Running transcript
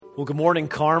Well, good morning,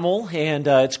 Carmel, and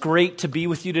it's great to be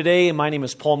with you today. My name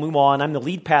is Paul Mumaw, and I'm the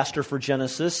lead pastor for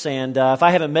Genesis. And if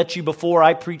I haven't met you before,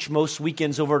 I preach most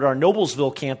weekends over at our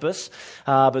Noblesville campus.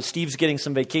 But Steve's getting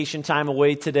some vacation time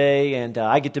away today, and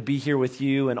I get to be here with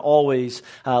you, and always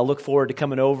look forward to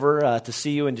coming over to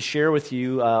see you and to share with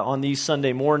you on these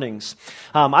Sunday mornings.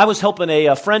 I was helping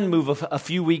a friend move a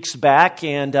few weeks back,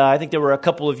 and I think there were a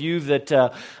couple of you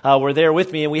that were there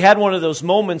with me. And we had one of those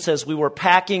moments as we were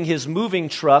packing his moving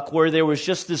truck where there was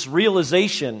just this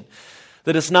realization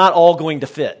that it's not all going to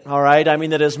fit, all right? I mean,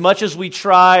 that as much as we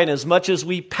try and as much as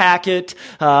we pack it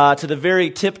to the very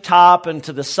tip top and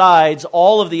to the sides,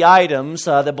 all of the items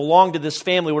that belong to this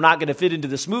family were not going to fit into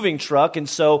this moving truck, and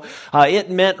so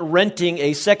it meant renting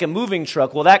a second moving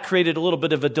truck. Well, that created a little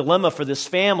bit of a dilemma for this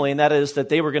family, and that is that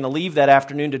they were going to leave that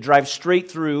afternoon to drive straight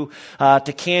through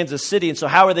to Kansas City, and so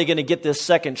how are they going to get this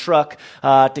second truck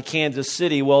to Kansas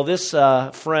City? Well, this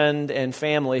friend and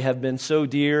family have been so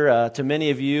dear to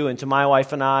many of you and to my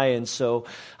wife and I, and so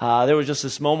there was just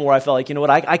this moment where I felt like, you know what,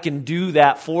 I can do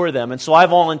that for them, and so I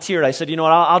volunteered. I said, you know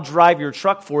what, I'll drive your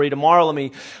truck for you tomorrow. Let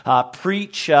me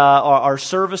preach our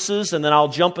services, and then I'll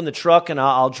jump in the truck and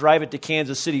I'll drive it to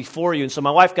Kansas City for you. And so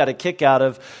my wife got a kick out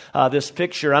of this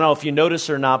picture. I don't know if you notice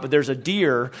or not, but there's a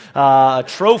deer, a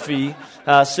trophy,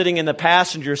 sitting in the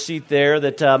passenger seat there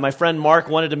that my friend Mark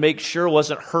wanted to make sure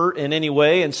wasn't hurt in any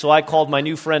way, and so I called my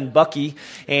new friend Bucky,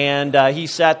 and he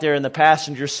sat there in the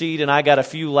passenger seat, and I got a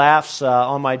few laughs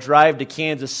on my drive to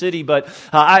Kansas City. But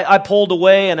I pulled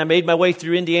away, and I made my way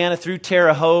through Indiana, through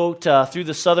Terre Haute, through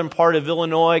the southern part of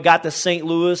Illinois, got to St.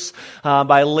 Louis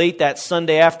by late that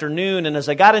Sunday afternoon, and as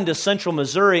I got into central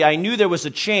Missouri, I knew there was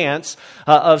a chance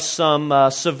of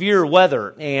some severe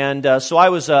weather, and so I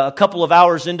was a couple of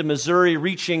hours into Missouri,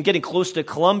 getting close to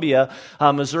Columbia,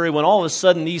 Missouri, when all of a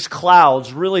sudden these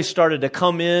clouds really started to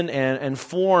come in and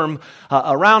form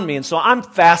around me. And so I'm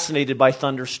fascinated by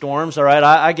thunderstorms, all right?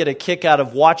 I get a kick out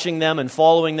of watching them and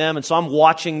following them, and so I'm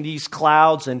watching these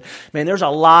clouds, and man, there's a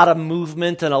lot of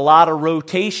movement and a lot of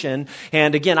rotation.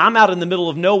 And again, I'm out in the middle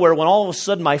of nowhere when all of a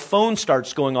sudden my phone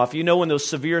starts going off. You know, when those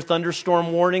severe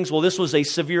thunderstorm warnings, well, this was a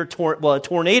severe a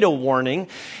tornado warning,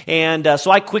 and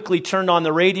so I quickly turned on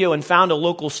the radio and found a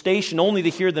local station, only to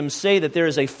hear them say that there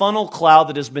is a funnel cloud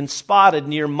that has been spotted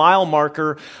near mile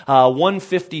marker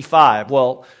 155.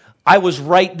 Well, I was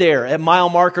right there at mile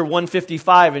marker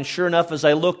 155, and sure enough, as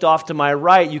I looked off to my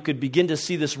right, you could begin to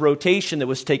see this rotation that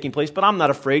was taking place, but I'm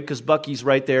not afraid because Bucky's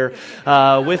right there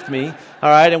with me, all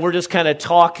right, and we're just kind of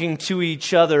talking to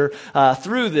each other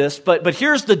through this, but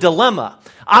here's the dilemma.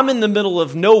 I'm in the middle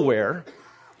of nowhere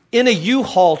in a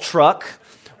U-Haul truck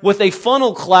with a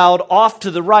funnel cloud off to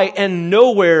the right and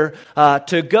nowhere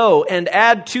to go. And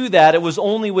add to that, it was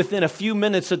only within a few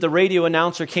minutes that the radio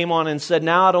announcer came on and said,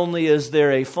 not only is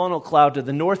there a funnel cloud to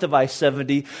the north of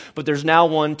I-70, but there's now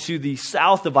one to the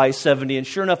south of I-70. And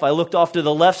sure enough, I looked off to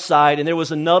the left side, and there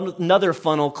was another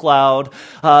funnel cloud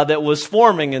that was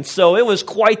forming. And so it was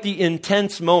quite the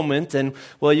intense moment. And,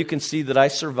 well, you can see that I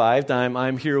survived.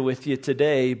 I'm here with you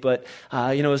today. But,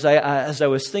 as I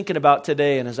was thinking about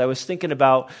today, and as I was thinking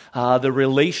about the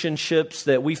relationships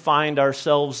that we find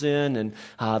ourselves in, and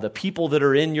the people that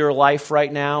are in your life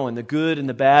right now, and the good and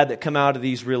the bad that come out of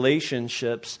these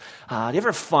relationships. Do you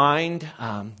ever find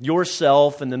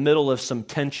yourself in the middle of some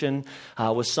tension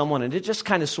with someone, and it just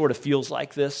kind of sort of feels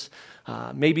like this?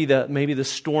 Maybe the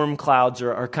storm clouds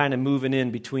are kind of moving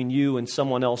in between you and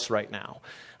someone else right now.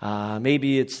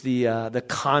 Maybe it's the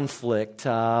conflict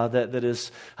that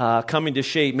is coming to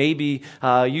shape. Maybe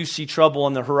you see trouble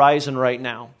on the horizon right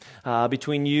now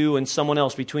between you and someone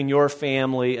else, between your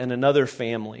family and another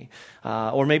family.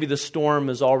 Or maybe the storm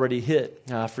has already hit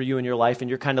for you in your life, and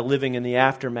you're kind of living in the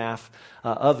aftermath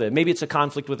of it. Maybe it's a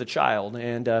conflict with a child,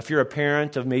 and if you're a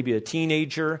parent of maybe a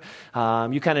teenager,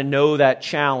 you kind of know that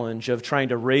challenge of trying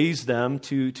to raise them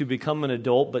to become an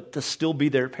adult, but to still be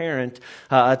their parent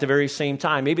at the very same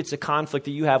time. Maybe it's a conflict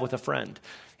that you have with a friend,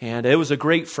 and it was a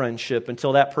great friendship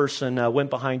until that person went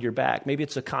behind your back. Maybe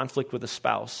it's a conflict with a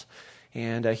spouse,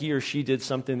 and he or she did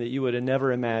something that you would have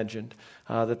never imagined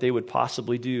that they would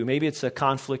possibly do. Maybe it's a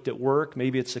conflict at work.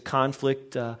 Maybe it's a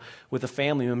conflict with a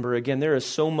family member. Again, there is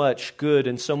so much good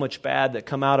and so much bad that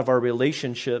come out of our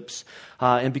relationships.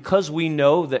 And because we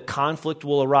know that conflict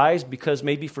will arise, because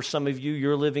maybe for some of you,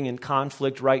 you're living in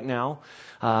conflict right now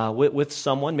with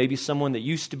someone, maybe someone that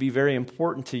used to be very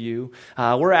important to you,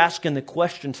 we're asking the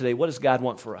question today, what does God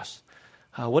want for us?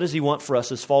 What does He want for us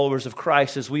as followers of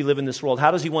Christ as we live in this world?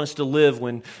 How does He want us to live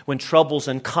when troubles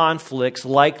and conflicts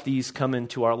like these come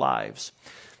into our lives?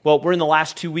 Well, we're in the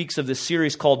last 2 weeks of this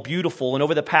series called Beautiful, and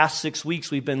over the past 6 weeks,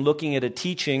 we've been looking at a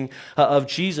teaching of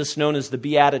Jesus known as the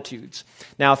Beatitudes.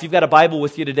 Now, if you've got a Bible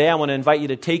with you today, I want to invite you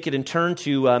to take it and turn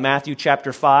to Matthew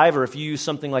chapter 5, or if you use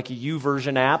something like a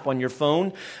YouVersion app on your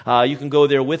phone, you can go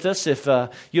there with us. If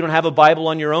you don't have a Bible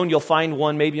on your own, you'll find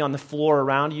one maybe on the floor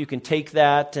around you. You can take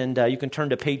that, and you can turn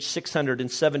to page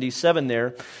 677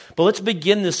 there. But let's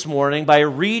begin this morning by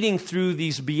reading through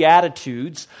these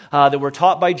Beatitudes that were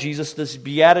taught by Jesus, this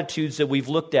Beatitudes that we've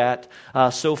looked at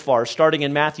so far, starting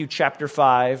in Matthew chapter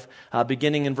 5,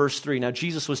 beginning in verse 3. Now,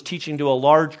 Jesus was teaching to a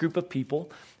large group of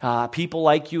people, people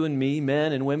like you and me,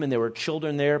 men and women. There were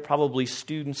children there, probably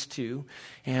students too.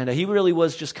 And he really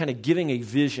was just kind of giving a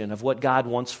vision of what God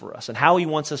wants for us and how he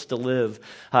wants us to live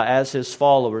as his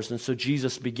followers. And so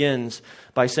Jesus begins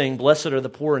by saying, "Blessed are the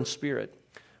poor in spirit,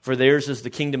 for theirs is the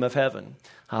kingdom of heaven.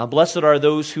 Blessed are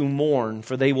those who mourn,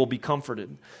 for they will be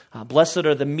comforted. Blessed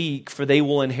are the meek, for they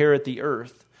will inherit the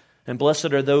earth. And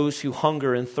blessed are those who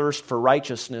hunger and thirst for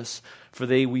righteousness, for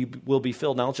they will be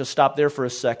filled." Now, let's just stop there for a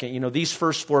second. You know, these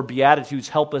first 4 Beatitudes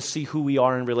help us see who we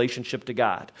are in relationship to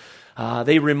God.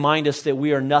 They remind us that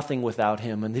we are nothing without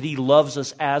him and that he loves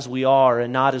us as we are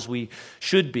and not as we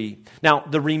should be. Now,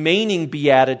 the remaining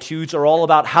Beatitudes are all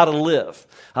about how to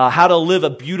live a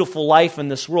beautiful life in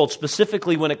this world,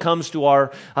 specifically when it comes to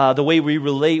the way we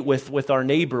relate with our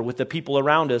neighbor, with the people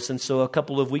around us. And so a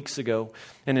couple of weeks ago,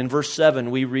 and in verse 7,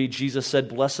 we read, Jesus said,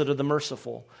 "Blessed are the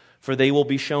merciful, for they will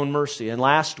be shown mercy." And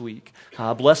last week,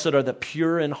 "Blessed are the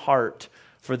pure in heart,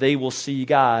 for they will see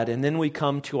God." And then we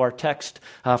come to our text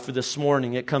for this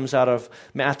morning. It comes out of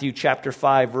Matthew chapter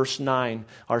 5, verse 9,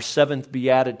 our 7th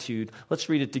Beatitude. Let's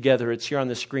read it together. It's here on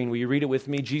the screen. Will you read it with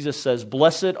me? Jesus says,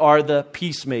 "Blessed are the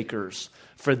peacemakers,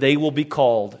 for they will be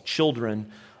called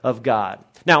children of God."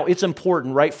 Now, it's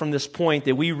important right from this point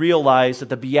that we realize that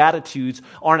the Beatitudes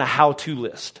aren't a how-to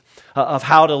list of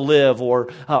how to live or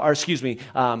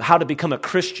how to become a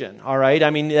Christian, all right?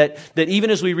 I mean, that even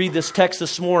as we read this text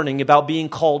this morning about being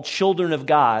called children of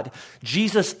God,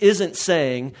 Jesus isn't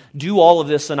saying, do all of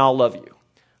this and I'll love you,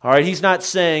 all right? He's not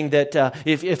saying that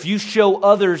if you show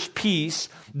others peace,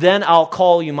 then I'll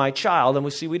call you my child. And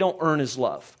we don't earn his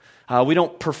love. We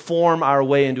don't perform our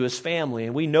way into his family,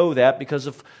 and we know that because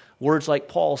of words like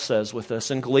Paul says with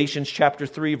us in Galatians chapter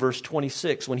 3, verse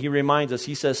 26, when he reminds us,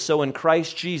 he says, "So in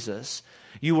Christ Jesus,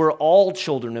 you were all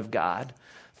children of God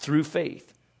through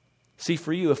faith." See,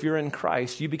 for you, if you're in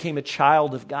Christ, you became a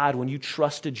child of God when you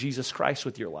trusted Jesus Christ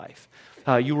with your life.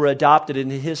 You were adopted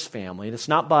into his family. And it's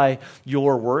not by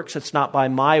your works, it's not by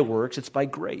my works, it's by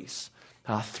grace.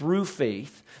 Through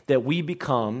faith, that we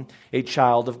become a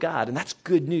child of God. And that's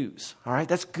good news, all right?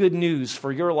 That's good news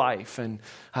for your life. And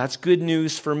that's good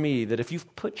news for me, that if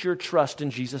you've put your trust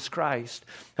in Jesus Christ,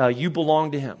 you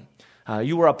belong to him.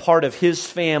 You are a part of his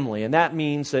family. And that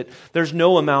means that there's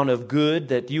no amount of good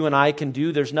that you and I can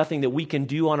do. There's nothing that we can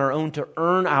do on our own to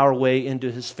earn our way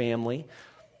into his family.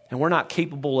 And we're not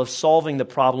capable of solving the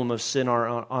problem of sin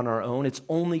on our own. It's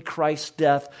only Christ's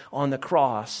death on the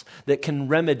cross that can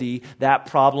remedy that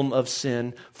problem of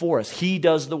sin for us. He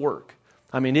does the work.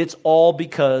 I mean, it's all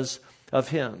because of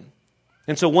him.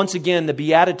 And so once again, the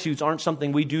Beatitudes aren't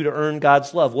something we do to earn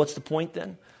God's love. What's the point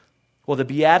then? Well, the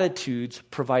Beatitudes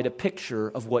provide a picture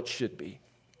of what should be.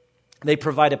 They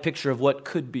provide a picture of what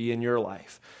could be in your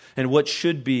life and what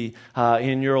should be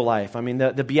in your life. I mean,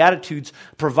 the Beatitudes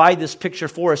provide this picture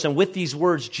for us. And with these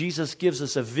words, Jesus gives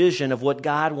us a vision of what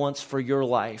God wants for your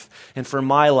life and for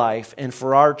my life and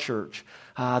for our church.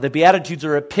 The Beatitudes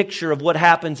are a picture of what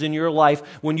happens in your life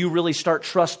when you really start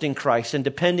trusting Christ and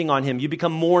depending on him. You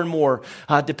become more and more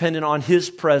dependent on his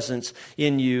presence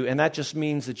in you. And that just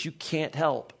means that you can't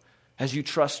help, as you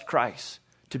trust Christ,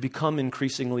 to become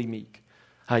increasingly meek.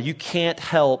 You can't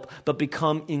help but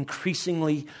become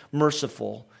increasingly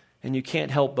merciful, and you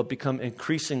can't help but become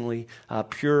increasingly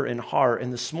pure in heart.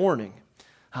 And this morning,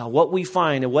 what we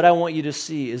find and what I want you to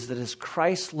see is that as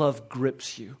Christ's love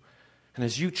grips you, and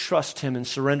as you trust him and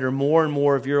surrender more and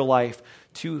more of your life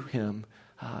to him,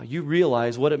 you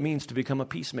realize what it means to become a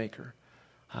peacemaker.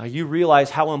 You realize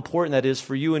how important that is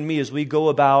for you and me as we go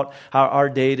about our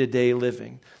day-to-day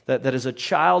living. That as a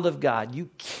child of God,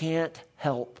 you can't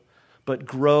help but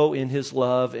grow in his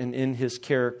love and in his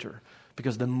character.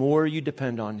 Because the more you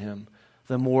depend on him,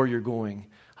 the more you're going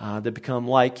to become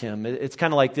like him. It's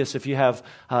kind of like this. If you have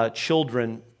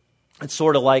children It's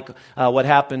sort of like what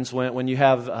happens when you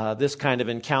have this kind of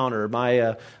encounter.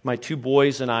 My two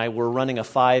boys and I were running a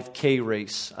 5K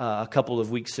race a couple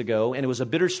of weeks ago, and it was a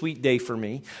bittersweet day for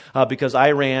me because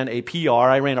I ran a PR.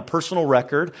 I ran a personal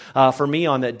record for me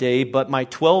on that day, but my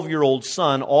 12-year-old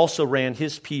son also ran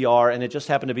his PR, and it just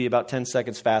happened to be about 10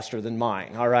 seconds faster than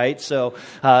mine, all right? So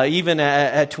even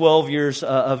at 12 years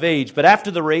of age. But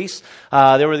after the race,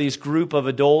 there were these group of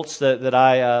adults that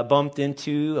I bumped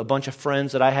into, a bunch of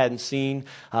friends that I hadn't seen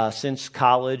since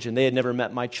college, and they had never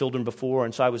met my children before,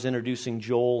 and so I was introducing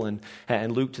Joel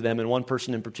and Luke to them, and one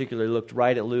person in particular looked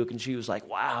right at Luke, and she was like,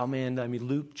 wow, man, I mean,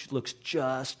 Luke looks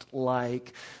just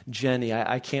like Jenny.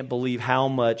 I can't believe how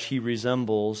much he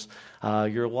resembles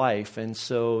your life. And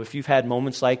so if you've had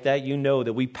moments like that, you know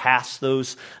that we pass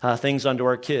those things onto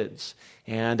our kids.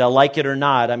 And like it or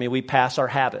not, I mean, we pass our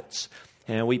habits.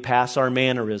 And we pass our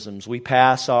mannerisms. We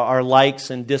pass our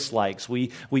likes and dislikes. We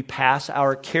pass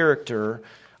our character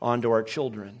onto our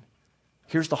children.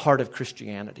 Here's the heart of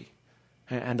Christianity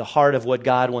and the heart of what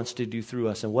God wants to do through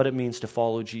us and what it means to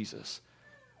follow Jesus.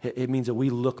 It means that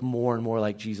we look more and more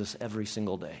like Jesus every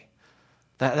single day.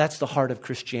 That's the heart of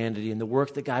Christianity and the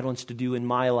work that God wants to do in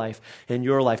my life and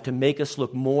your life to make us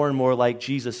look more and more like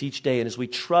Jesus each day. And as we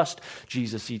trust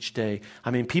Jesus each day, I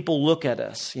mean, people look at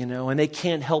us, and they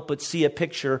can't help but see a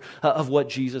picture of what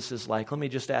Jesus is like. Let me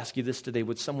just ask you this today.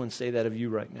 Would someone say that of you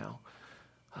right now?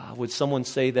 Would someone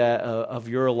say that of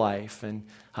your life and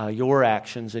your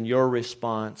actions and your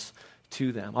response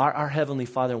to them? Our Heavenly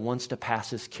Father wants to pass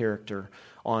His character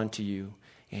on to you.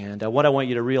 And what I want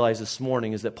you to realize this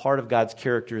morning is that part of God's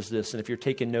character is this. And if you're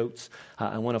taking notes,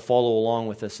 I want to follow along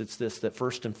with us. It's this, that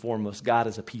first and foremost, God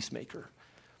is a peacemaker.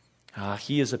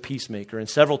 He is a peacemaker. And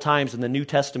several times in the New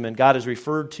Testament, God is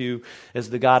referred to as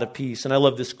the God of peace. And I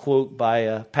love this quote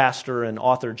by pastor and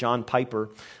author John Piper.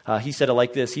 He said it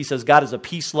like this. He says, God is a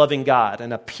peace-loving God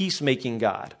and a peacemaking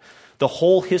God. The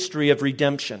whole history of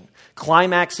redemption,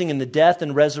 climaxing in the death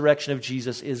and resurrection of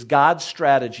Jesus, is God's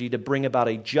strategy to bring about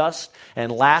a just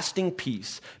and lasting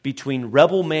peace between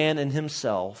rebel man and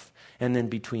himself, and then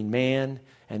between man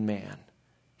and man.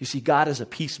 You see, God is a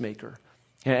peacemaker.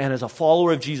 And as a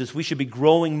follower of Jesus, we should be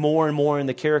growing more and more in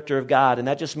the character of God. And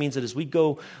that just means that as we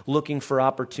go looking for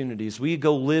opportunities, we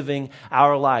go living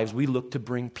our lives, we look to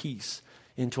bring peace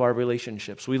into our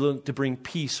relationships. We look to bring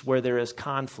peace where there is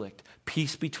conflict,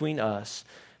 peace between us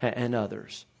and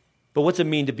others. But what's it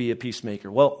mean to be a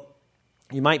peacemaker? Well,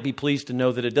 you might be pleased to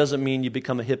know that it doesn't mean you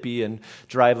become a hippie and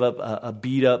drive up a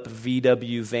beat-up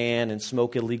VW van and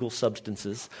smoke illegal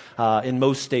substances. In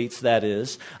most states, that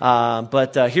is.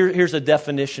 But here's a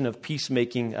definition of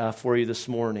peacemaking for you this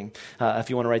morning, if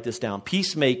you want to write this down.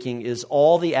 Peacemaking is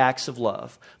all the acts of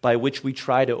love by which we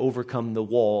try to overcome the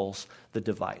walls that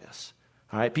divide us.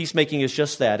 All right, peacemaking is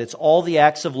just that. It's all the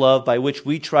acts of love by which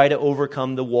we try to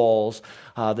overcome the walls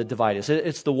that divide us.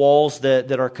 It's the walls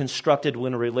that are constructed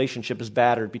when a relationship is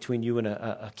battered between you and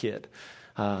a kid.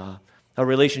 A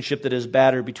relationship that is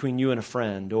battered between you and a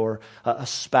friend or a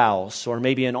spouse, or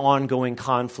maybe an ongoing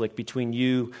conflict between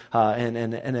you and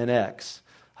an ex.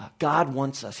 God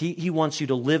wants us. He wants you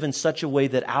to live in such a way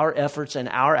that our efforts and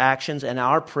our actions and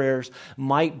our prayers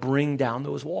might bring down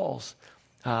those walls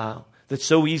that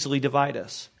so easily divide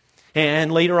us.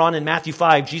 And later on in Matthew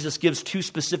 5, Jesus gives two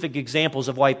specific examples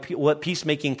of what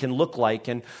peacemaking can look like.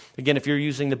 And again, if you're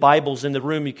using the Bibles in the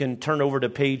room, you can turn over to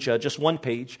just one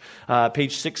page,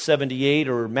 page 678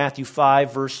 or Matthew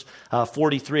 5, verse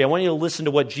 43. I want you to listen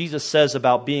to what Jesus says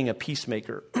about being a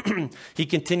peacemaker. He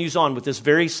continues on with this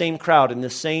very same crowd and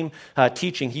this same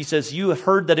teaching. He says, "You have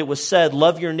heard that it was said,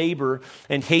 'Love your neighbor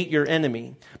and hate your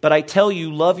enemy.' But I tell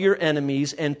you, love your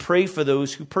enemies and pray for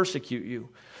those who persecute you,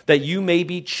 that you may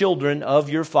be children of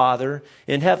your Father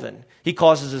in heaven. He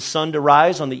causes His sun to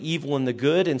rise on the evil and the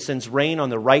good and sends rain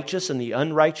on the righteous and the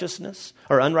unrighteous.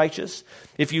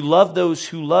 If you love those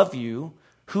who love you,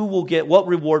 what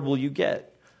reward will you get?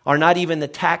 Are not even the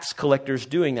tax collectors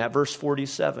doing that?" Verse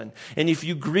 47. "And if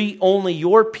you greet only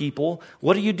your people,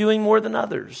 what are you doing more than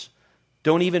others?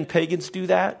 Don't even pagans do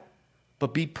that?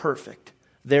 But be perfect,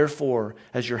 therefore,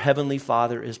 as your heavenly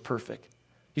Father is perfect."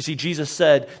 You see, Jesus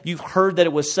said, "You've heard that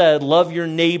it was said, 'Love your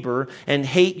neighbor and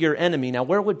hate your enemy.'" Now,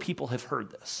 where would people have heard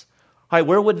this? All right,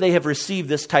 where would they have received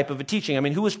this type of a teaching? I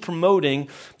mean, who was promoting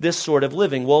this sort of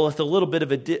living? Well, with a little bit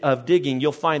of digging,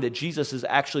 you'll find that Jesus is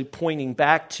actually pointing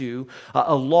back to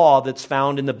a law that's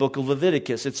found in the book of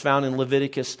Leviticus. It's found in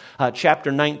Leviticus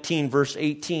chapter 19, verse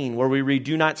 18, where we read,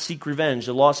 "Do not seek revenge."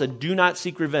 The law said, "Do not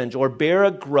seek revenge or bear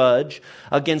a grudge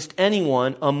against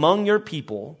anyone among your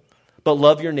people, but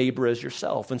love your neighbor as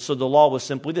yourself." And so the law was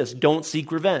simply this: don't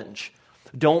seek revenge.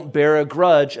 Don't bear a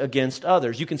grudge against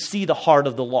others. You can see the heart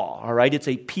of the law, all right? It's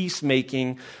a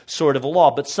peacemaking sort of a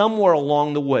law. But somewhere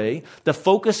along the way, the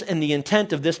focus and the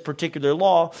intent of this particular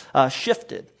law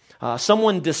shifted.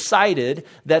 Someone decided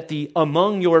that the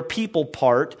among your people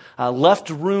part left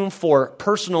room for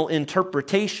personal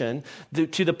interpretation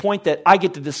to the point that I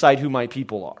get to decide who my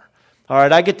people are. All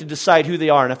right, I get to decide who they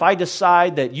are. And if I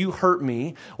decide that you hurt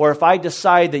me, or if I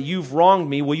decide that you've wronged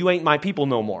me, well, you ain't my people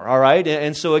no more. All right?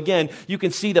 And so again, you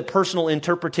can see the personal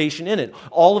interpretation in it.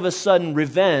 All of a sudden,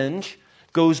 revenge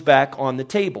goes back on the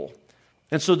table.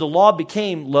 And so the law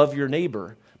became love your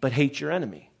neighbor, but hate your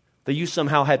enemy. That you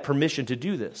somehow had permission to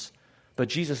do this. But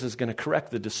Jesus is going to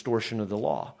correct the distortion of the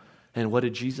law. And what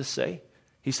did Jesus say?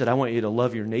 He said, I want you to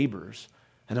love your neighbors,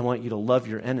 and I want you to love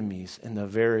your enemies in the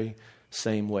very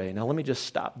same way. Now let me just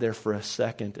stop there for a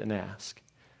second and ask,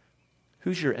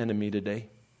 who's your enemy today?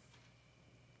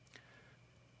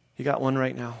 You got one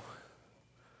right now?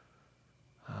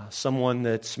 Someone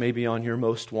that's maybe on your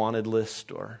most wanted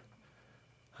list, or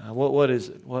what is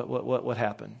it? What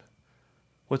happened?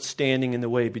 What's standing in the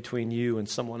way between you and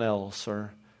someone else,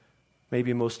 or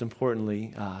maybe most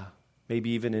importantly, maybe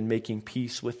even in making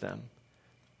peace with them?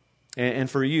 And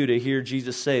for you to hear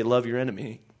Jesus say, love your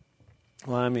enemy.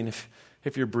 Well, I mean,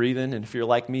 if you're breathing and if you're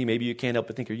like me, maybe you can't help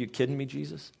but think, are you kidding me,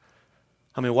 Jesus?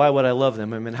 I mean, why would I love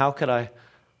them? I mean, how could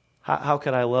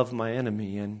I love my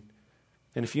enemy? And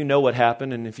if you know what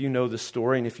happened, and if you know the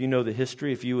story, and if you know the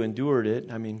history, if you endured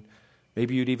it, I mean,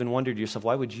 maybe you'd even wonder to yourself,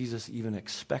 why would Jesus even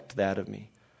expect that of me?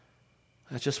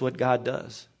 That's just what God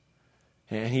does.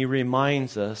 And Jesus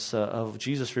reminds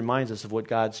us of what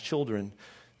God's children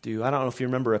do. I don't know if you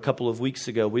remember a couple of weeks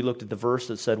ago, we looked at the verse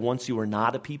that said, once you were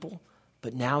not a people,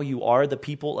 but now you are the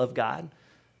people of God.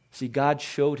 See, God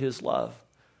showed his love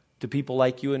to people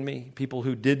like you and me, people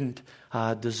who didn't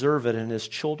deserve it, and as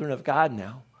children of God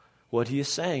now, what he is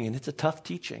saying, and it's a tough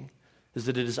teaching, is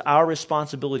that it is our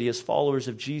responsibility as followers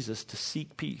of Jesus to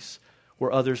seek peace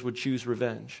where others would choose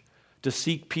revenge, to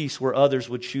seek peace where others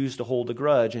would choose to hold a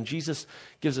grudge. And Jesus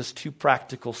gives us two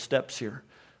practical steps here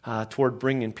toward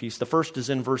bringing peace. The first is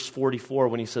in verse 44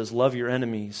 when he says, love your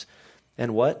enemies,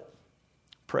 and what?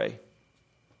 Pray.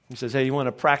 He says, hey, you want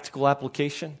a practical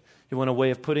application? You want a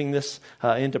way of putting this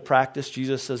into practice?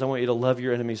 Jesus says, I want you to love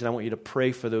your enemies, and I want you to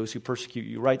pray for those who persecute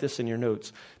you. Write this in your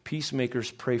notes.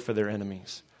 Peacemakers pray for their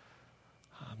enemies.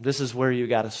 This is where you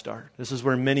got to start. This is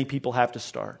where many people have to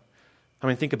start. I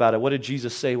mean, think about it. What did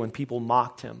Jesus say when people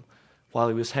mocked him while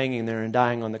he was hanging there and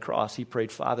dying on the cross? He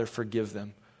prayed, Father, forgive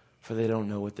them, for they don't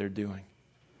know what they're doing.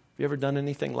 Have you ever done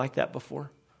anything like that before?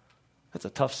 That's a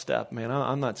tough step, man.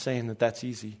 I'm not saying that that's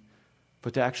easy.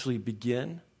 But to actually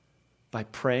begin by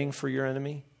praying for your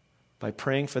enemy, by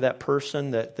praying for that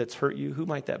person that's hurt you, who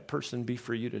might that person be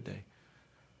for you today?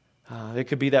 It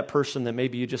could be that person that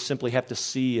maybe you just simply have to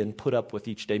see and put up with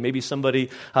each day. Maybe somebody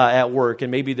at work, and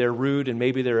maybe they're rude, and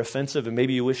maybe they're offensive, and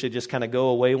maybe you wish they'd just kind of go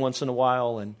away once in a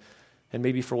while, and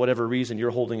maybe for whatever reason you're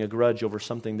holding a grudge over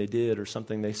something they did or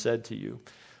something they said to you.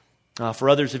 For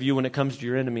others of you, when it comes to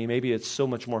your enemy, maybe it's so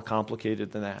much more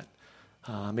complicated than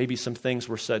that. Maybe some things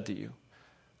were said to you.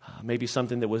 Maybe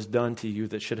something that was done to you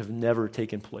that should have never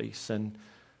taken place. And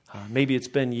maybe it's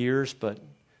been years, but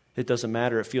it doesn't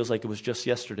matter. It feels like it was just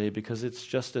yesterday because it's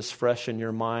just as fresh in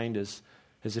your mind as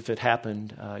if it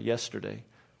happened yesterday.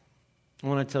 I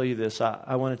want to tell you this.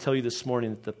 I want to tell you this morning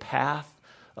that the path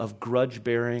of grudge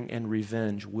bearing and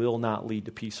revenge will not lead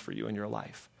to peace for you in your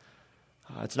life.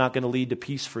 It's not going to lead to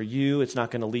peace for you. It's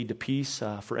not going to lead to peace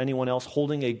for anyone else.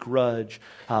 Holding a grudge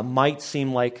might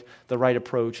seem like the right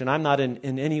approach. And I'm not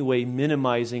in any way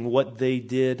minimizing what they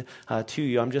did to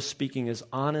you. I'm just speaking as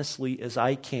honestly as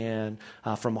I can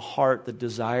from a heart that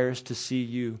desires to see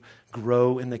you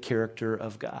grow in the character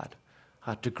of God,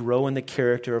 to grow in the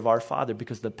character of our Father,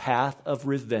 because the path of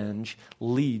revenge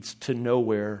leads to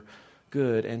nowhere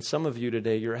good. And some of you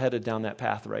today, you're headed down that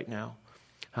path right now.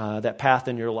 That path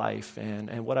in your life.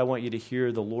 And what I want you to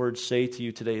hear the Lord say to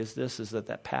you today is this, is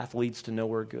that path leads to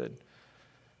nowhere good.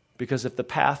 Because if the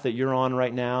path that you're on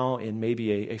right now in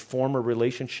maybe a former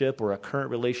relationship or a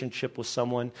current relationship with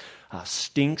someone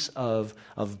stinks of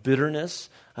bitterness,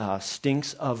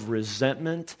 stinks of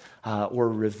resentment or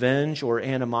revenge or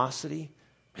animosity,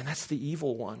 man, that's the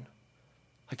evil one.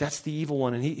 Like, that's the evil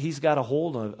one, and he's got a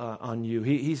hold on you.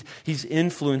 He's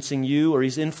influencing you, or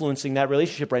he's influencing that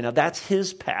relationship right now. That's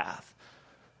his path.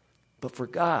 But for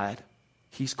God,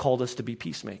 he's called us to be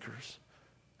peacemakers,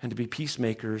 and to be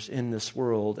peacemakers in this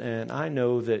world. And I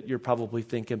know that you're probably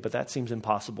thinking, but that seems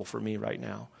impossible for me right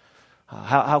now.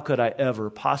 How could I ever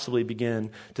possibly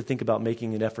begin to think about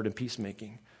making an effort in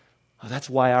peacemaking? That's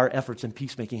why our efforts in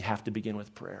peacemaking have to begin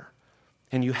with prayer.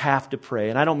 And you have to pray.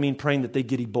 And I don't mean praying that they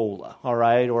get Ebola, all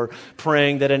right? Or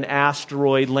praying that an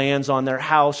asteroid lands on their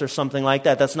house or something like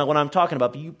that. That's not what I'm talking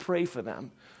about. But you pray for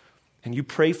them. And you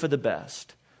pray for the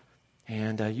best.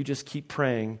 And you just keep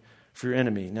praying for your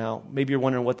enemy. Now, maybe you're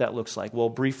wondering what that looks like. Well,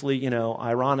 briefly,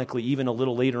 ironically, even a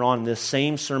little later on in this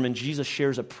same sermon, Jesus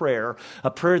shares a prayer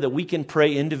that we can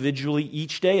pray individually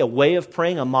each day, a way of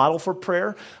praying, a model for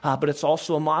prayer, but it's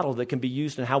also a model that can be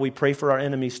used in how we pray for our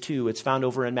enemies too. It's found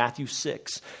over in Matthew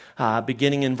 6,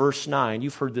 beginning in verse 9.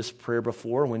 You've heard this prayer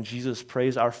before when Jesus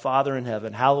prays, "Our Father in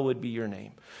heaven, hallowed be your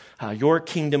name. Your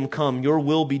kingdom come, your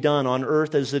will be done on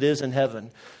earth as it is in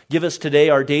heaven. Give us today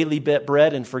our daily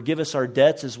bread and forgive us our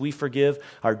debts as we forgive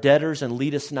our debtors, and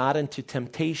lead us not into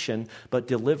temptation, but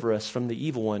deliver us from the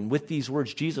evil one." With these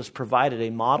words, Jesus provided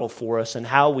a model for us in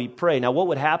how we pray. Now, what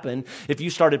would happen if you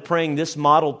started praying this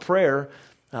model prayer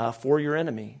for your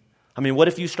enemy? I mean, what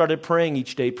if you started praying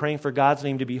each day, praying for God's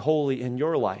name to be holy in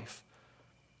your life,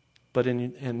 but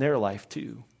in their life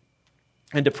too?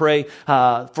 And to pray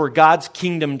for God's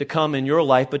kingdom to come in your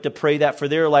life, but to pray that for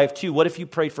their life too. What if you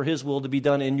prayed for His will to be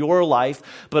done in your life,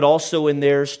 but also in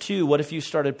theirs too? What if you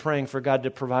started praying for God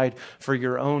to provide for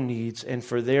your own needs and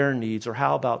for their needs? Or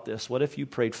how about this? What if you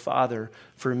prayed, "Father,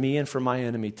 for me and for my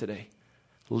enemy today,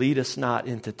 lead us not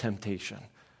into temptation,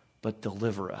 but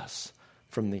deliver us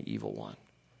from the evil one"?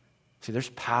 See,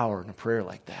 there's power in a prayer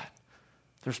like that.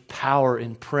 There's power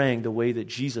in praying the way that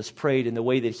Jesus prayed and the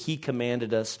way that He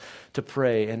commanded us to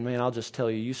pray. And man, I'll just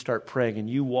tell you, you start praying and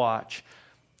you watch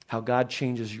how God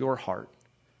changes your heart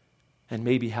and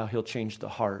maybe how He'll change the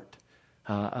heart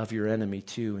of your enemy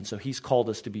too. And so He's called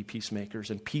us to be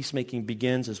peacemakers. And peacemaking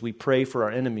begins as we pray for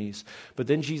our enemies. But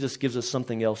then Jesus gives us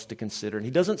something else to consider. And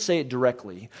He doesn't say it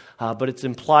directly, but it's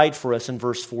implied for us in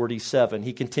verse 47.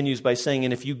 He continues by saying,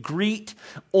 "And if you greet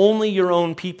only your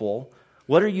own people,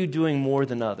 what are you doing more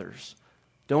than others?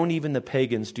 Don't even the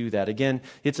pagans do that?" Again,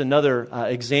 it's another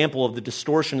example of the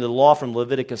distortion of the law from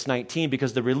Leviticus 19,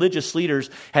 because the religious leaders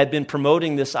had been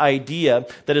promoting this idea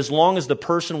that as long as the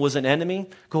person was an enemy,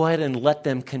 go ahead and let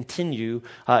them continue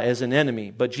as an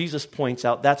enemy. But Jesus points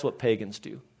out that's what pagans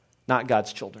do, not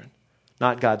God's children,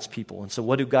 not God's people. And so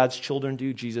what do God's children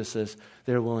do? Jesus says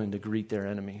they're willing to greet their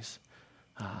enemies.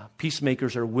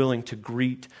 Peacemakers are willing to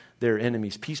greet their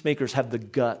enemies. Peacemakers have the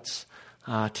guts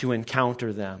to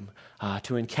encounter them,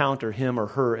 to encounter him or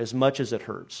her as much as it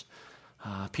hurts.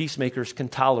 Peacemakers can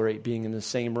tolerate being in the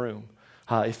same room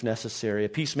if necessary. A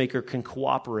peacemaker can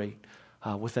cooperate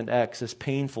with an ex, as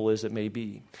painful as it may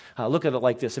be. Look at it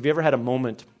like this. Have you ever had a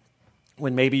moment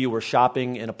when maybe you were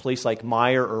shopping in a place like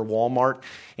Meijer or Walmart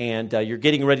and you're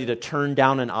getting ready to turn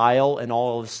down an aisle and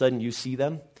all of a sudden you see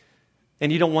them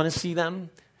and you don't want to see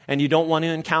them? And you don't want to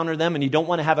encounter them, and you don't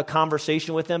want to have a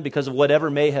conversation with them because of whatever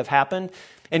may have happened,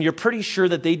 and you're pretty sure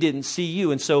that they didn't see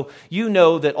you. And so you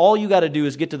know that all you got to do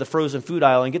is get to the frozen food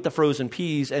aisle and get the frozen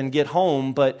peas and get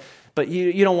home, but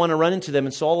you don't want to run into them.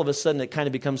 And so all of a sudden it kind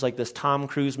of becomes like this Tom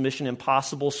Cruise Mission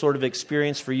Impossible sort of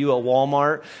experience for you at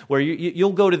Walmart, where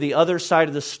you'll go to the other side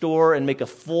of the store and make a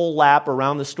full lap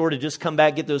around the store to just come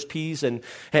back, get those peas, and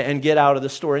get out of the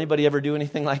store. Anybody ever do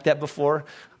anything like that before?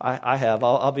 I have.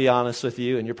 I'll be honest with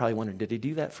you, and you're probably wondering, did he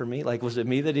do that for me? Like, was it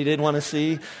me that he didn't want to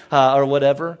see or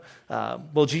whatever?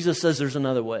 Well, Jesus says there's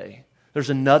another way. There's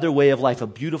another way of life, a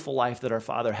beautiful life that our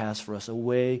Father has for us, a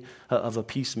way of a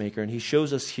peacemaker. And He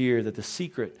shows us here that the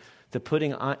secret to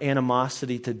putting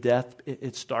animosity to death,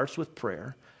 it starts with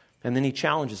prayer. And then He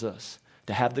challenges us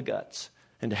to have the guts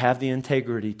and to have the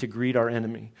integrity to greet our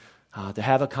enemy, to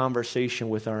have a conversation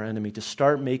with our enemy, to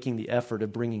start making the effort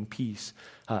of bringing peace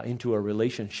into a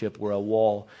relationship where a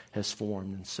wall has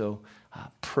formed. And so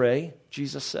pray,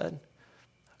 Jesus said,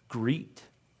 greet,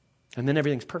 and then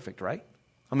everything's perfect, right?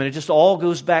 I mean, it just all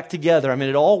goes back together. I mean,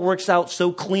 it all works out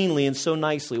so cleanly and so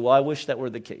nicely. Well, I wish that were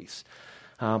the case.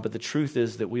 But the truth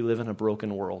is that we live in a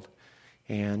broken world.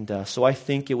 And so I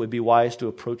think it would be wise to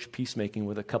approach peacemaking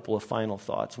with a couple of final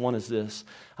thoughts. One is this,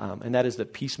 and that is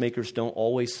that peacemakers don't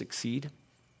always succeed.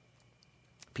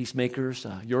 Peacemakers,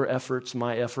 your efforts,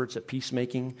 my efforts at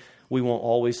peacemaking, we won't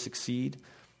always succeed.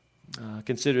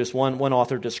 Consider this. One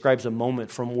author describes a moment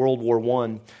from World War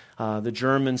I. The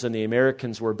Germans and the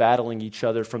Americans were battling each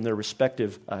other from their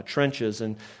respective trenches,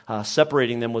 and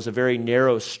separating them was a very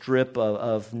narrow strip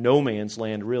of no man's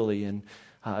land, really. And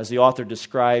as the author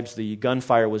describes, the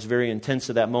gunfire was very intense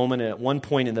at that moment. And at one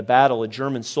point in the battle, a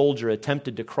German soldier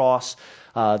attempted to cross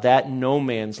that no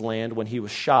man's land when he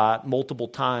was shot multiple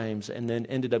times and then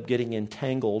ended up getting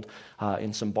entangled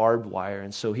in some barbed wire.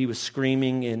 And so he was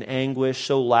screaming in anguish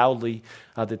so loudly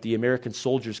that the American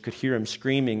soldiers could hear him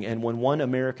screaming. And when one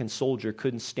American soldier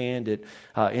couldn't stand it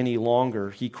any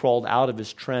longer, he crawled out of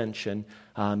his trench and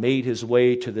made his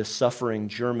way to this suffering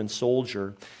German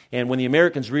soldier. And when the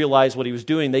Americans realized what he was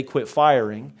doing, they quit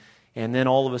firing. And then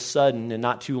all of a sudden, and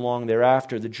not too long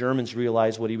thereafter, the Germans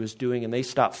realized what he was doing, and they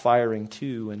stopped firing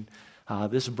too.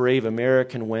 And this brave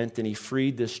American went and he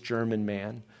freed this German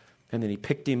man. And then he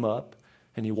picked him up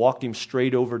and he walked him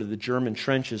straight over to the German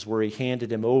trenches, where he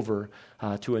handed him over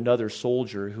to another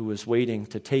soldier who was waiting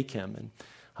to take him. And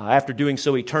after doing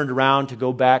so, he turned around to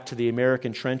go back to the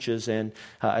American trenches. And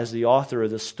as the author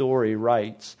of the story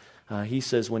writes, he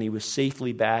says when he was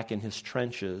safely back in his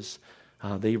trenches,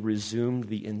 they resumed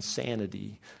the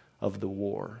insanity of the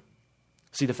war.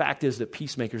 See, the fact is that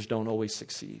peacemakers don't always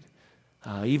succeed.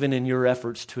 Even in your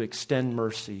efforts to extend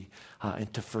mercy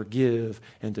and to forgive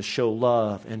and to show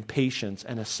love and patience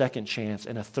and a second chance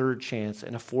and a third chance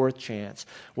and a fourth chance,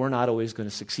 we're not always going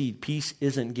to succeed. Peace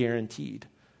isn't guaranteed,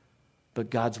 but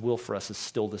God's will for us is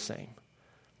still the same.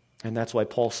 And that's why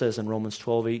Paul says in Romans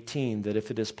 12:18 that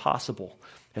if it is possible,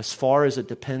 as far as it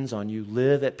depends on you,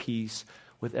 live at peace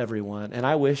with everyone. And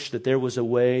I wish that there was a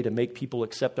way to make people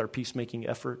accept our peacemaking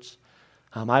efforts.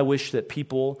 I wish that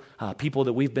people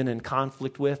that we've been in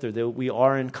conflict with or that we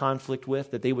are in conflict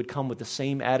with, that they would come with the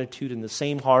same attitude and the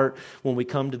same heart when we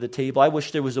come to the table. I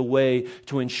wish there was a way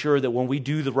to ensure that when we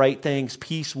do the right things,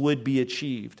 peace would be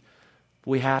achieved.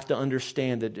 We have to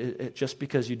understand that just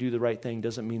because you do the right thing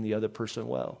doesn't mean the other person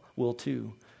will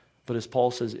too. But as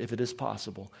Paul says, if it is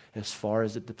possible, as far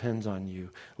as it depends on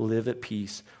you, live at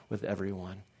peace with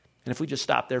everyone. And if we just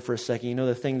stop there for a second,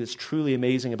 the thing that's truly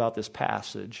amazing about this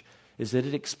passage is that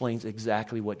it explains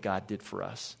exactly what God did for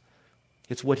us.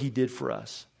 It's what he did for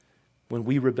us when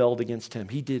we rebelled against him.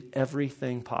 He did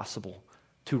everything possible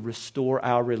to restore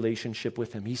our relationship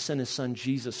with him. He sent his son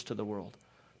Jesus to the world,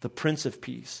 the Prince of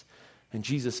Peace. And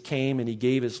Jesus came and he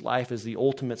gave his life as the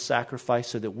ultimate sacrifice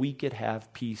so that we could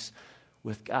have peace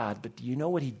with God. But do you know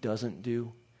what he doesn't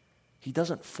do? He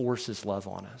doesn't force his love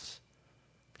on us.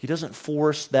 He doesn't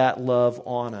force that love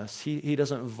on us. He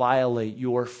doesn't violate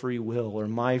your free will or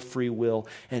my free will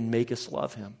and make us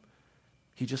love him.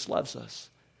 He just loves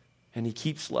us. And he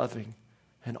keeps loving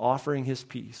and offering his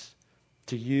peace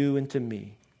to you and to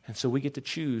me. And so we get to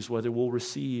choose whether we'll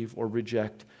receive or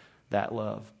reject that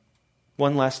love.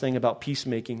 One last thing about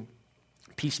peacemaking.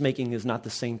 Peacemaking is not the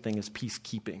same thing as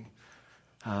peacekeeping.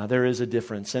 There is a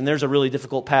difference. And there's a really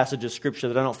difficult passage of Scripture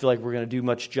that I don't feel like we're going to do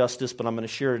much justice, but I'm going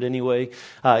to share it anyway.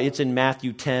 It's in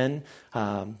Matthew 10,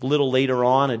 a little later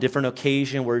on, a different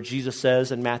occasion where Jesus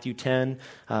says in Matthew 10,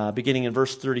 beginning in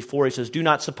verse 34, he says, "Do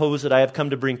not suppose that I have come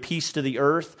to bring peace to the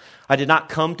earth. I did not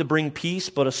come to bring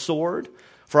peace, but a sword.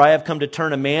 For I have come to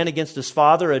turn a man against his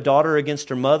father, a daughter against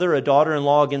her mother, a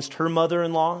daughter-in-law against her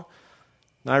mother-in-law."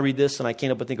 And I read this and I can't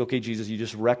help but think, okay, Jesus, you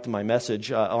just wrecked my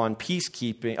message on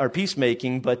peacekeeping or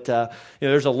peacemaking. But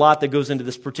there's a lot that goes into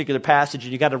this particular passage,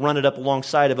 and you got to run it up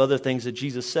alongside of other things that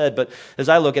Jesus said. But as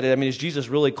I look at it, is Jesus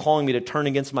really calling me to turn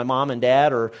against my mom and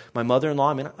dad or my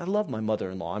mother-in-law? I love my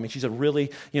mother-in-law. She's a really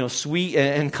sweet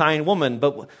and kind woman.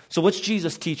 But so what's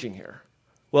Jesus teaching here?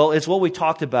 Well, it's what we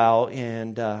talked about,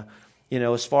 and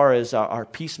as far as our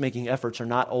peacemaking efforts are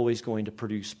not always going to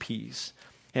produce peace.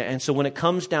 And so when it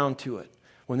comes down to it,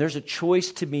 when there's a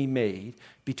choice to be made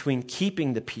between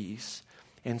keeping the peace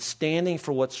and standing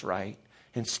for what's right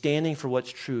and standing for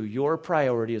what's true, your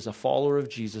priority as a follower of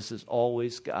Jesus is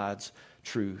always God's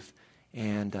truth.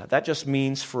 And that just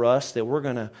means for us that we're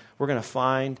gonna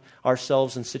find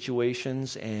ourselves in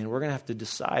situations, and we're gonna have to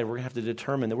decide, we're gonna have to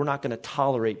determine that we're not gonna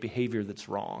tolerate behavior that's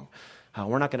wrong.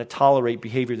 We're not gonna tolerate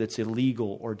behavior that's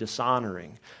illegal or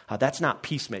dishonoring. That's not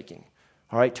peacemaking.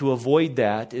 All right, to avoid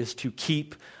that is to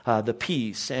keep the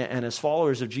peace. And as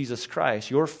followers of Jesus Christ,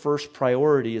 your first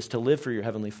priority is to live for your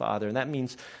Heavenly Father. And that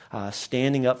means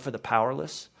standing up for the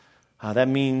powerless. That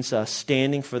means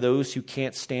standing for those who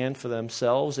can't stand for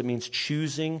themselves. It means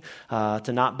choosing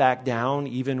to not back down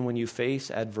even when you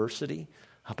face adversity,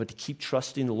 but to keep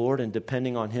trusting the Lord and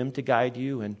depending on him to guide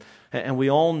you. And we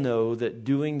all know that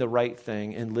doing the right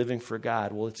thing and living for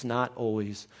God, well, it's not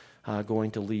always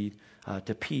going to lead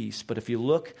to peace. But if you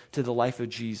look to the life of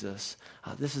Jesus,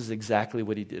 this is exactly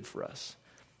what he did for us.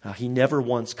 He never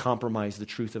once compromised the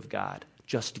truth of God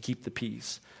just to keep the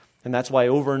peace. And that's why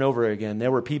over and over again, there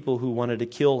were people who wanted to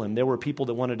kill him. There were people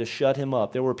that wanted to shut him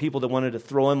up. There were people that wanted to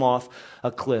throw him off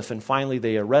a cliff. And finally,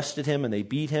 they arrested him and they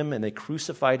beat him and they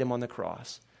crucified him on the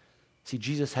cross. See,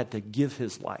 Jesus had to give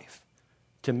his life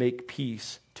to make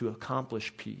peace, to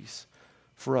accomplish peace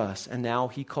for us. And now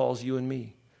he calls you and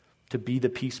me to be the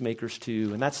peacemakers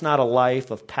too. And that's not a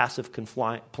life of passive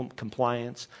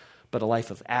compliance, but a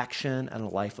life of action and a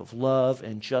life of love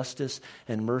and justice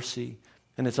and mercy.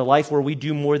 And it's a life where we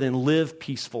do more than live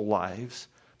peaceful lives,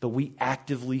 but we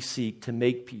actively seek to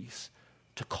make peace,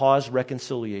 to cause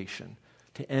reconciliation,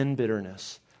 to end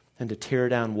bitterness, and to tear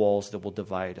down walls that will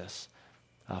divide us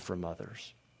from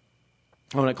others.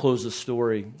 I want to close the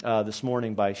story this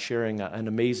morning by sharing an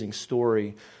amazing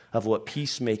story of what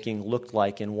peacemaking looked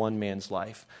like in one man's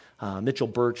life. Mitchell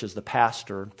Birch is the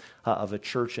pastor of a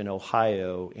church in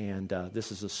Ohio, and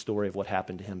this is a story of what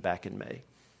happened to him back in May.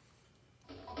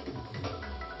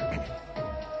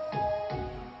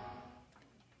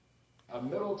 A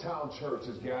Middletown church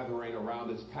is gathering around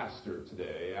its pastor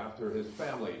today after his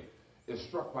family is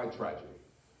struck by tragedy.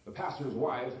 The pastor's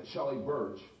wife, Shelley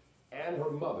Birch, and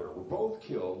her mother were both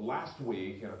killed last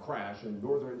week in a crash in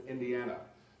northern Indiana.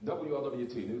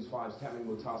 WLWT News 5's Tammy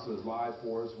Mutasa is live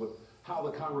for us with how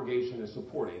the congregation is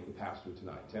supporting the pastor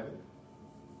tonight. Tammy?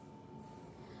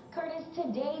 Curtis,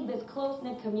 today this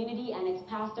close-knit community and its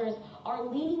pastors are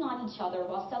leaning on each other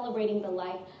while celebrating the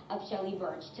life of Shelley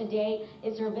Birch. Today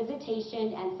is her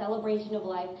visitation and celebration of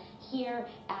life here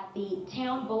at the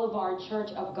Town Boulevard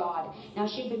Church of God. Now,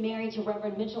 she'd been married to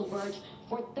Reverend Mitchell Birch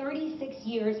for 36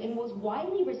 years and was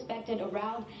widely respected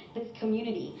around this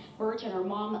community. Birch and her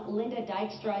mom, Linda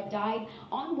Dykstra, died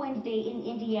on Wednesday in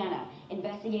Indiana.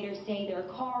 Investigators say their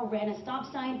car ran a stop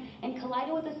sign and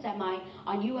collided with a semi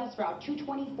on U.S. Route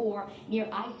 224 near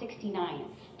I-69.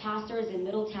 Pastors in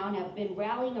Middletown have been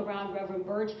rallying around Reverend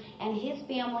Birch and his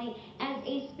family as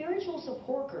a spiritual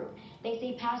support group. They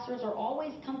say pastors are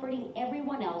always comforting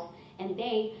everyone else, and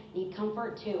they need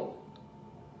comfort too.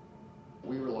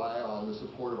 We rely on the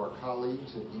support of our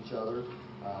colleagues and each other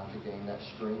to gain that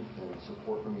strength and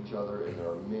support from each other. And there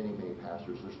are many, many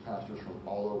pastors. There's pastors from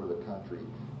all over the country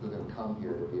who have come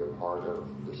here to be a part of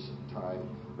this time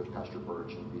with Pastor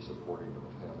Birch and be supporting of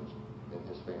him and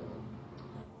his family.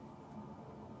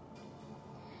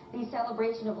 The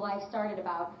celebration of life started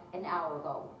about an hour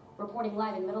ago. Reporting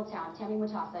live in Middletown, Tammy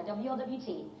Mutasa,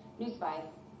 WLWT News 5.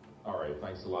 All right,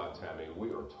 thanks a lot, Tammy. We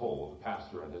are told the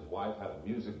pastor and his wife had a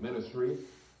music ministry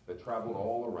that traveled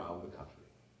all around the country.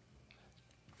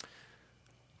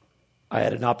 I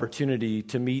had an opportunity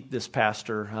to meet this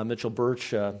pastor, Mitchell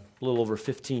Birch, a little over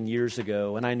 15 years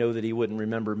ago, and I know that he wouldn't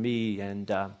remember me. And,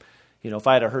 if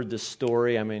I had heard this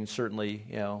story, certainly,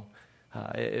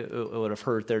 it would have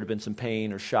hurt. There would have been some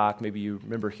pain or shock. Maybe you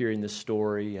remember hearing this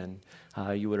story and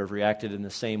you would have reacted in the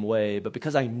same way. But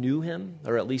because I knew him,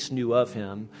 or at least knew of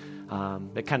him,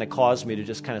 it kind of caused me to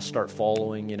just kind of start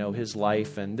following, his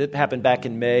life. And it happened back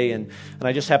in May. And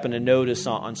I just happened to notice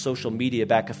on social media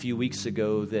back a few weeks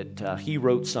ago that he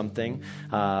wrote something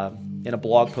in a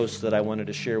blog post that I wanted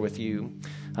to share with you.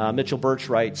 Mitchell Birch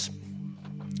writes,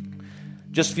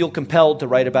 "Just feel compelled to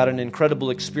write about an incredible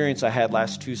experience I had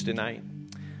last Tuesday night.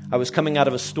 I was coming out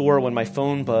of a store when my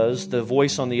phone buzzed. The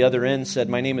voice on the other end said,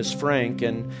 'My name is Frank,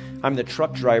 and I'm the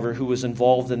truck driver who was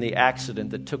involved in the accident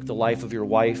that took the life of your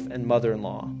wife and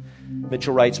mother-in-law.'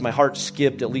 Mitchell writes, "My heart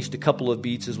skipped at least a couple of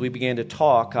beats as we began to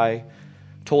talk. I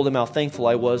told him how thankful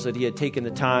I was that he had taken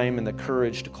the time and the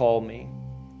courage to call me.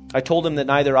 I told him that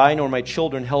neither I nor my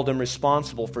children held him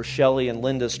responsible for Shelley and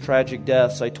Linda's tragic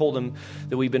deaths. I told him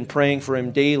that we've been praying for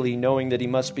him daily, knowing that he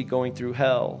must be going through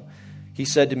hell. He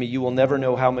said to me, 'You will never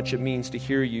know how much it means to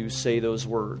hear you say those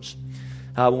words.'"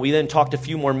 We then talked a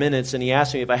few more minutes, and he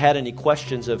asked me if I had any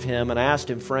questions of him, and I asked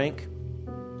him, "Frank,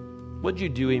 what did you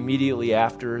do immediately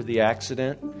after the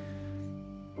accident?"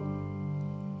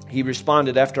 He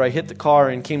responded, "After I hit the car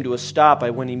and came to a stop,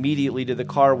 I went immediately to the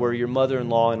car where your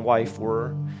mother-in-law and wife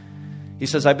were." He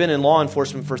says, "I've been in law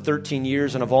enforcement for 13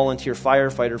 years and a volunteer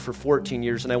firefighter for 14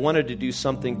 years, and I wanted to do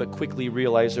something but quickly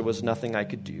realized there was nothing I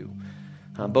could do.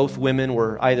 Both women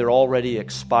were either already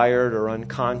expired or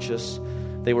unconscious.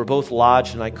 They were both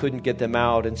lodged and I couldn't get them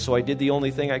out, and so I did the only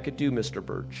thing I could do, Mr.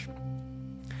 Birch.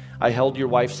 I held your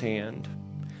wife's hand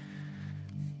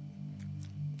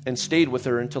and stayed with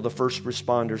her until the first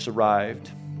responders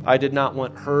arrived. I did not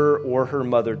want her or her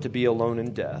mother to be alone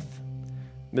in death.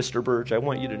 Mr. Birch, I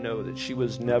want you to know that she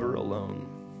was never alone."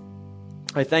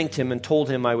 I thanked him and told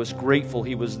him I was grateful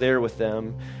he was there with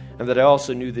them, and that I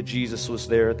also knew that Jesus was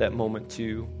there at that moment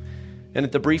too. And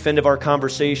at the brief end of our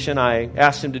conversation, I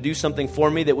asked him to do something for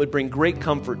me that would bring great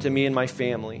comfort to me and my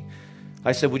family.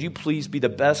 I said, "Would you please be the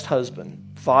best husband,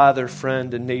 father,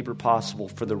 friend, and neighbor possible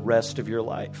for the rest of your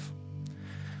life?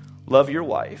 Love your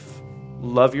wife,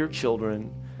 love your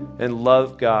children, and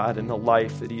love God and the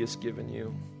life that He has given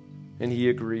you. And he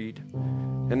agreed.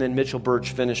 And then Mitchell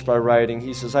Birch finished by writing,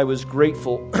 he says, I was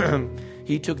grateful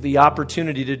he took the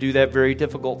opportunity to do that very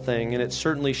difficult thing, and it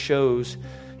certainly shows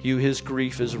you his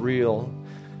grief is real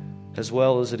as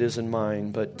well as it is in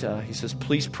mine. But he says,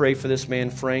 please pray for this man,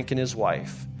 Frank, and his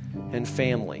wife and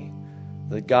family,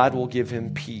 that God will give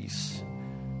him peace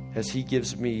as he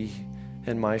gives me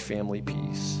and my family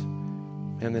peace.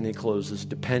 And then he closes,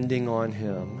 depending on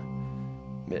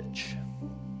him, Mitch.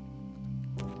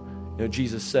 You know,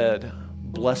 Jesus said,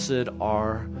 blessed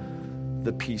are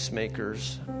the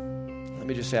peacemakers. Let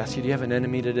me just ask you, do you have an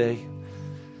enemy today?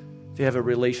 Do you have a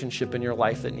relationship in your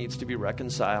life that needs to be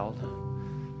reconciled?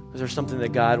 Is there something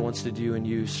that God wants to do in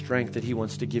you, strength that he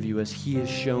wants to give you as he has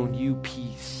shown you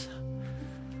peace,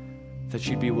 that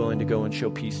you'd be willing to go and show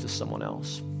peace to someone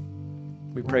else?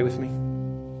 Will you pray with me?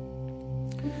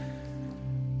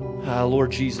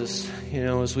 Lord Jesus, you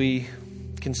know, as we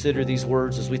consider these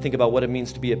words, as we think about what it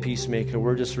means to be a peacemaker,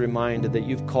 we're just reminded that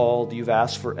you've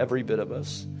asked for every bit of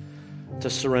us to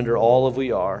surrender all that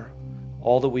we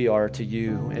are to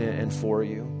you and for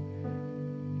you.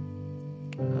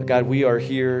 God, we are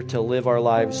here to live our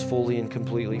lives fully and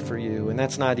completely for you, and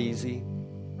that's not easy,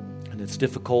 and it's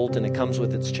difficult, and it comes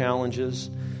with its challenges,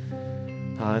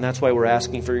 and that's why we're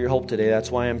asking for your help today.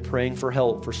 That's why I'm praying for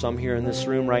help for some here in this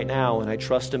room right now, and I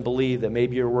trust and believe that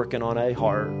maybe you're working on a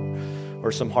heart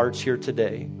or some hearts here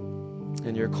today,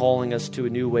 and you're calling us to a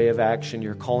new way of action.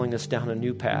 You're calling us down a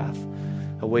new path,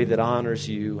 a way that honors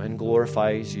you and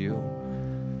glorifies you,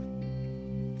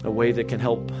 a way that can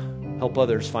help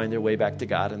others find their way back to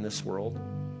God in this world.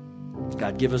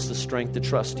 God, give us the strength to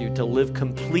trust you, to live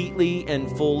completely and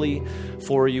fully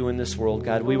for you in this world.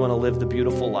 God, we want to live the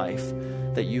beautiful life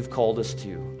that you've called us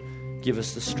to. Give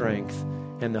us the strength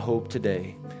and the hope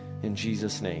today. In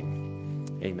Jesus' name,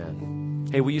 amen.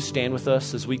 Hey, will you stand with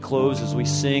us as we close, as we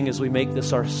sing, as we make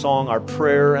this our song, our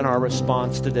prayer and our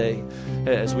response today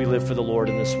as we live for the Lord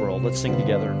in this world? Let's sing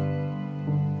together.